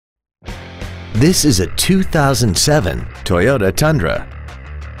This is a 2007 Toyota Tundra.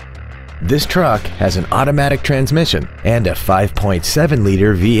 This truck has an automatic transmission and a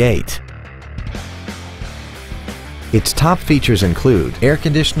 5.7-liter V8. Its top features include air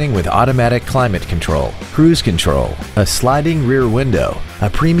conditioning with automatic climate control, cruise control, a sliding rear window, a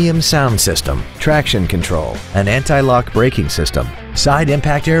premium sound system, traction control, an anti-lock braking system, side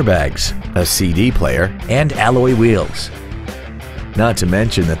impact airbags, a CD player, and alloy wheels. Not to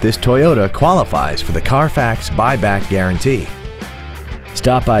mention that this Toyota qualifies for the Carfax buyback guarantee.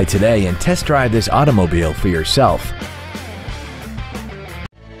 Stop by today and test drive this automobile for yourself.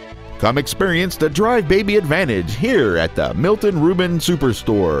 Come experience the Drive Baby advantage here at the Milton Ruben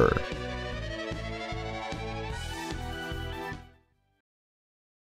Superstore.